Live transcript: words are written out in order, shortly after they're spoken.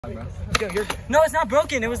Yo, no, it's not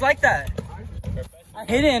broken. It was like that. I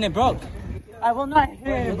hit it and it broke. I will not hit it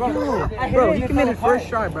and it broke. Bro, you committed first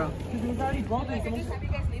try, bro. It was already broken. Like, this time you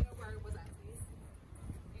guys leave it where it was at.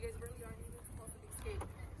 You guys really aren't even supposed to be escaped.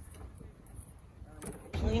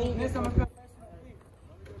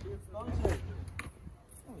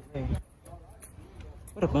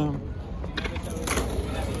 What a bum.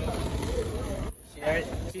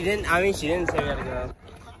 She didn't say we had to go.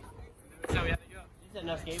 So we had to go. She said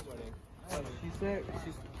no skateboarding. She said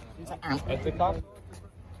at the cop.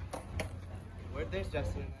 There's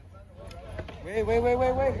Justin. Wait.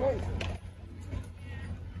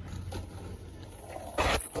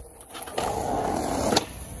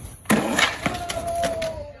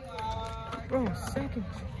 Bro, second.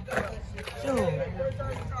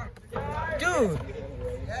 Dude.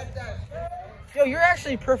 Yo, you're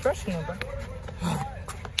actually professional, bro.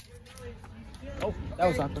 Oh, that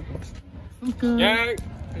was awkward. Yeah.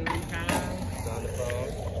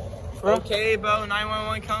 Okay, bro.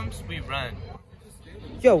 911 comes, we run.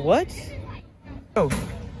 Yo, what? Yo,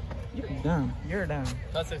 you're dumb. You're dumb.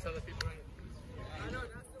 That's it. Other people. I know,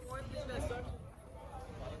 that's the one thing that starts.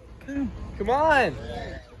 Come on.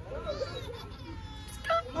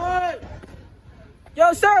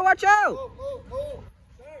 Yo, sir, watch out!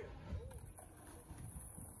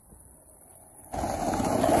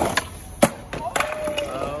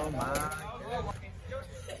 Oh my.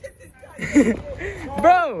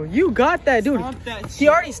 Bro, you got that, dude. That He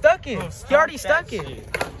already stuck it. Bro, He already stop stuck that it.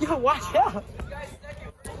 shit. Yo, watch out.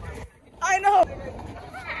 I know.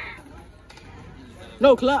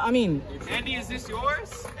 No, Andy, is this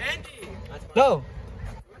yours? Andy. no.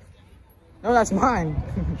 No, that's mine.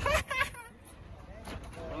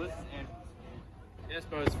 Oh, this is Andy. Yes,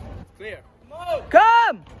 bro. It's clear.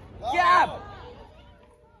 Come! Yeah!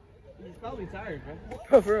 He's probably tired, bro.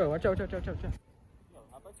 Bro, for real. Watch out. How about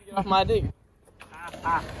you get off my dick?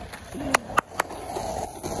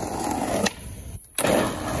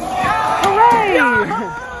 Hooray!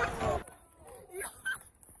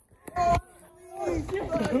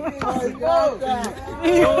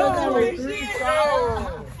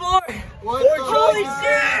 Holy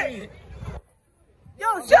shit! Yo,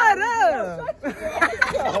 shut up!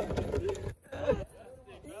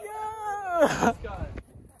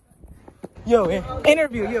 Yo,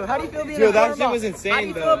 interview. Yo, how do you feel being Yo, a that cornball? shit was insane, How do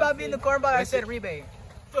you feel though. about being the cornball? I said rebate.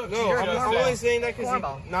 No, I'm only saying that because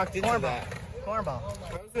Cornball. he knocked into that. Cornball.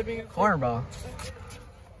 Why was that being a Cornball.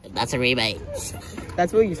 That's a rebate.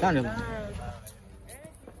 That's what you sounded like.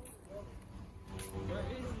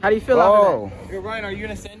 How do you feel after that? Yo, Ryan, are you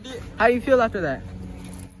gonna send it? How do you feel after that?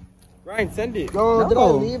 Ryan, send it. No. Did I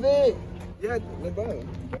leave it? Yeah, bro.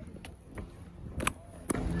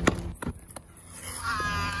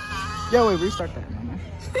 Yo, wait, restart that.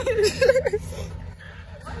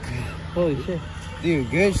 Holy shit.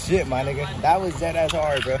 Dude, good shit, my nigga. That was dead ass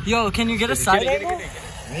hard, bro. Yo, can you get a side angle?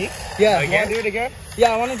 Me? Yeah. You wanna do it again?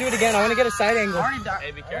 Yeah, I want to do it again. I want to get a side angle.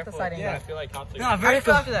 Hey, be careful. side angle. I feel like cops are No, how do you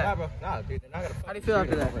feel after Nah, that? bro. Nah, dude, they're not gonna How do you feel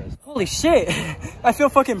after that? Holy shit. I feel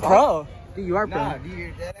fucking pro. Dude, you are pro. Nah, dude,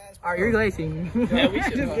 you're dead ass. Alright, you're glazing. Yeah, we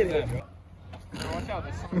should Just kidding. that, bro. Watch out,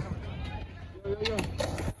 this song's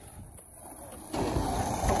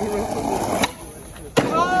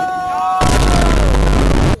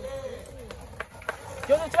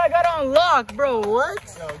Yo, this guy got on lock, bro.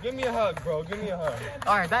 What? Yo, give me a hug, bro. Give me a hug.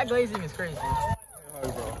 Alright, that glazing is crazy.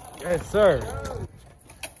 Yes, sir.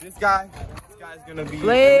 This guy's gonna be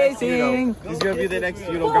Glazing. He's gonna be the next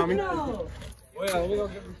Udogami. Wait, let me go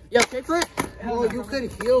give him. Yo, kickflip? Oh, you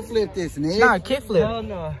could heel flip this, Nick. Nah, kickflip. Oh,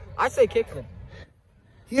 no. I say kickflip.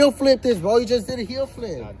 Heel flip this, bro. You just did a heel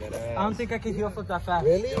flip. I don't think I can heel flip that fast.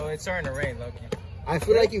 Really? Yo, it's starting to rain, Loki. I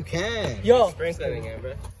feel like you can. Yo. Spring setting in,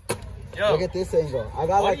 bro. Yo, Look at this angle. I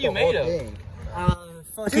got What like are you the made whole of? thing.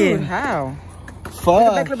 Dude, how?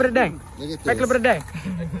 Fuck. Back clip of the day. Look at Back clip this. of the day.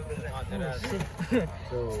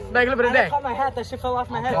 Back clip of the day. I caught my hat. That shit fell off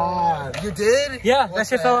my head. God, you did? Yeah, What that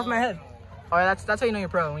shit the fell off hell? my head. Alright, that's how you know you're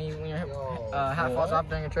pro. When your hat falls off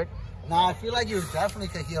during a trick. Nah, I feel like you definitely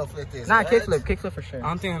could heel flip this. Nah, What? kickflip for sure. I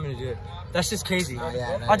don't think I'm gonna do it. That's just crazy. Oh,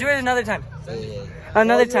 yeah, I'll do it another time. Yeah.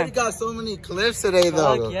 Another You already time. got so many clips today,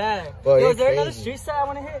 though. Fuck yeah. Bro, Yo, you're is there another crazy. street set I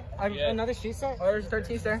want to hit? Yeah. Another street set? Or is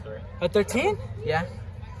 13 sir? A 13? Yeah.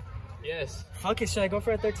 Yes. Fuck it, should I go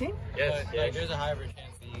for a 13? Yes. Yeah. There's a higher chance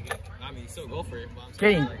that you get. I mean, you still go for it, but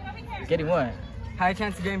I'm Getting what? High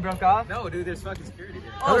chance of getting broke off? No, dude. There's fucking security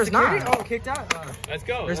here. Oh, there's security? not. Oh, kicked out? Let's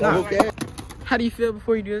go. There's not. Okay. How do you feel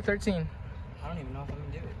before you do the 13? I don't even know if I'm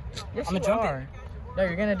gonna do it. Yes, I'ma you jump are. No,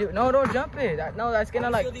 you're gonna do it. No, don't jump it. No, that's gonna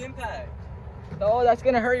like. Feel the impact. No, that's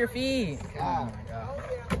gonna hurt your feet. God.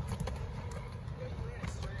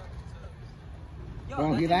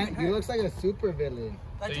 Bro, he looks like a super villain.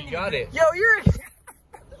 So you got it. Yo, you're.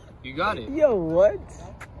 You got it. Yo, what?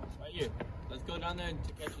 Right here. Let's go down there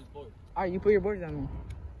to catch his board. All right, you put your boards down there.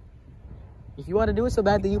 If you want to do it so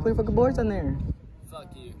bad, then you put your fucking boards on there.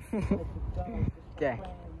 Fuck you. Okay.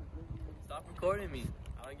 Stop recording me.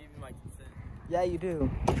 I don't give you my consent. Yeah, you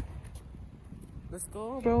do. Let's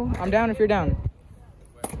go, bro. I'm down if you're down.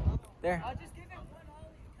 There. I'll just give it one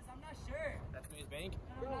ollie because I'm not sure. That's Maze Bank?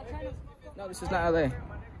 I'm not trying to. No, this is not LA.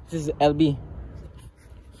 This is LB.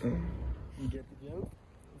 You get the joke?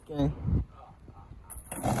 Okay.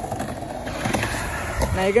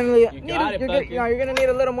 Now you're gonna need. You're gonna need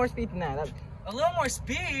a little more speed than that. A little more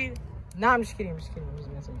speed. Nah, I'm just kidding. I'm just kidding. I'm just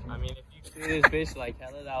messing with you. I mean, if you do this bitch like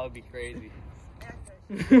hella, that would be crazy.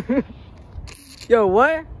 Yo,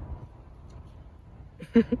 what?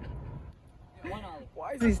 One ollie.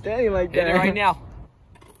 Why is he standing like Hit that? it right now.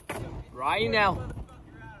 Right now.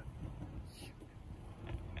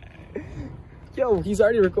 Yo, he's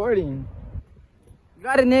already recording. You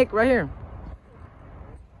got it, Nick, right here.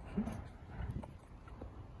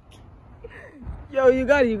 Yo, you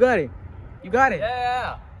got it, you got it. You got it.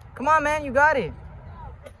 Yeah. Come on, man, you got it.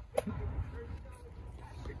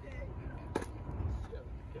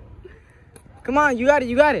 Come on, you got it,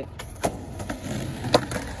 you got it.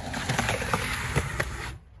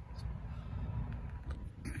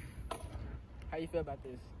 How you feel about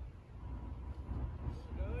this?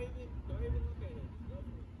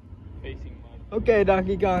 Facing mine. Okay,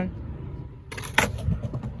 Donkey Kong.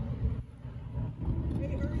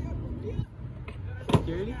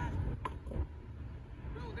 Security?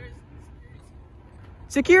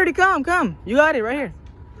 Security, come. You got it right here.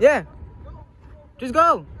 Yeah. Just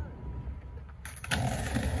go.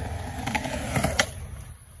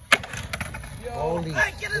 Holy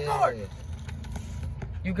shit.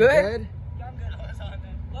 You good? Yeah, I'm good.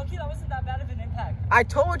 Low-key, that wasn't that bad of an impact. I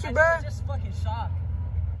told you, I bro. was just fucking shocked.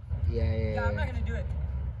 Yeah, I'm not gonna do it.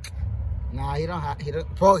 Nah, he don't have. He don't.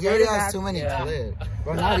 Bro, he already has too many Yeah. clips.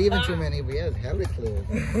 Bro, not even too many, but he has hella clips.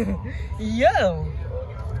 Yo.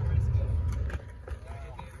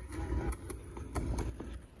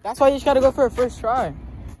 That's why you just gotta go for a first try.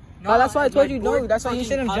 No, that's why I told you no. That's why you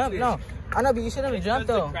shouldn't jump. No, I know, but you shouldn't have jumped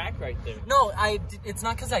though. Crack right there. No, it's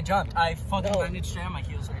not because I jumped. I fucking landed straight on my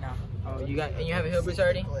heels right now. Oh, you have a heel boost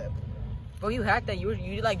already? Bro, you hacked that. You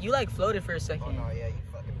floated for a second. Oh, no, yeah, you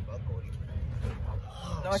fucking buckled.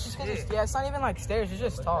 No, it's just because it's not even like stairs. It's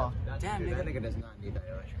just tall. Damn, nigga does not need that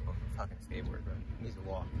electrical fucking skateboard, bro. He needs to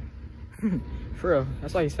walk. For real.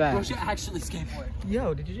 That's why he's fat. Bro should actually skateboard.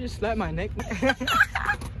 Yo, did you just slap my neck?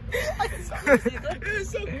 It's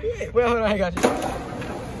so quick. Wait, hold on, I got you.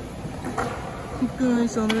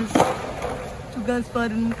 Guys, so there's 2 guys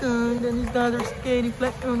fighting in the gun, and these guys are skating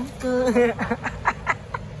flat on the gun.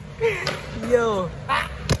 Yo,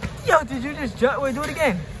 did you just jump? Wait, do it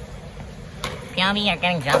again. POV, you're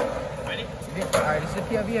getting jumped. Ready? Alright, this is a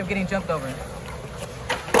POV of getting jumped over.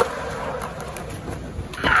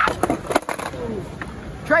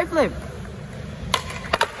 Try flip.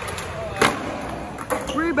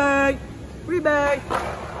 Rebag.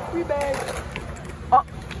 Oh,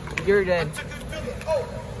 you're dead.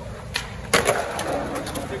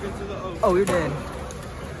 Oh, you're dead.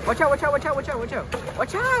 Watch out.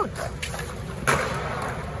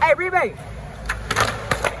 Hey, rebag.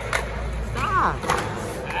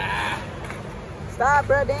 Stop,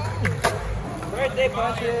 bro, dang. Birthday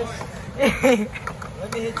punches. Let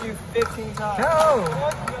me hit you 15 times. No.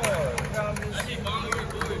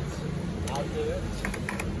 I'll do it.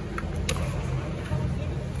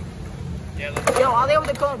 Yo, all the way with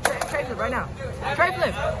the cone. Try flip right now. Try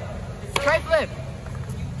flip.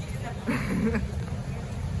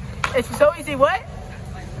 It's so easy. What?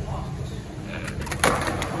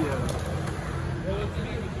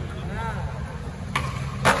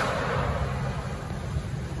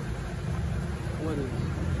 What is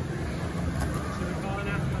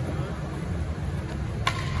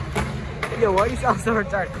it? Yo, why do you sound so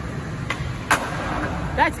retarded?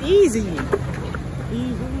 That's easy.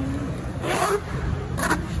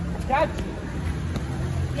 Catch it.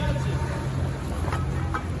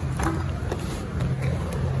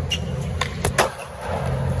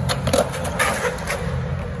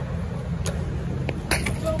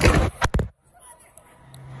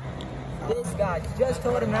 This guy just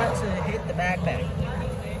told him not to hit the backpack.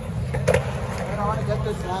 I don't want to get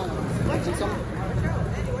this line. Watch out.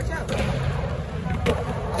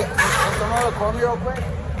 Can someone record me real quick?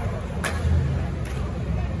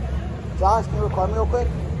 Josh, can you record me real quick?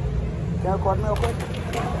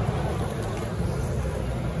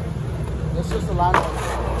 It's just a line.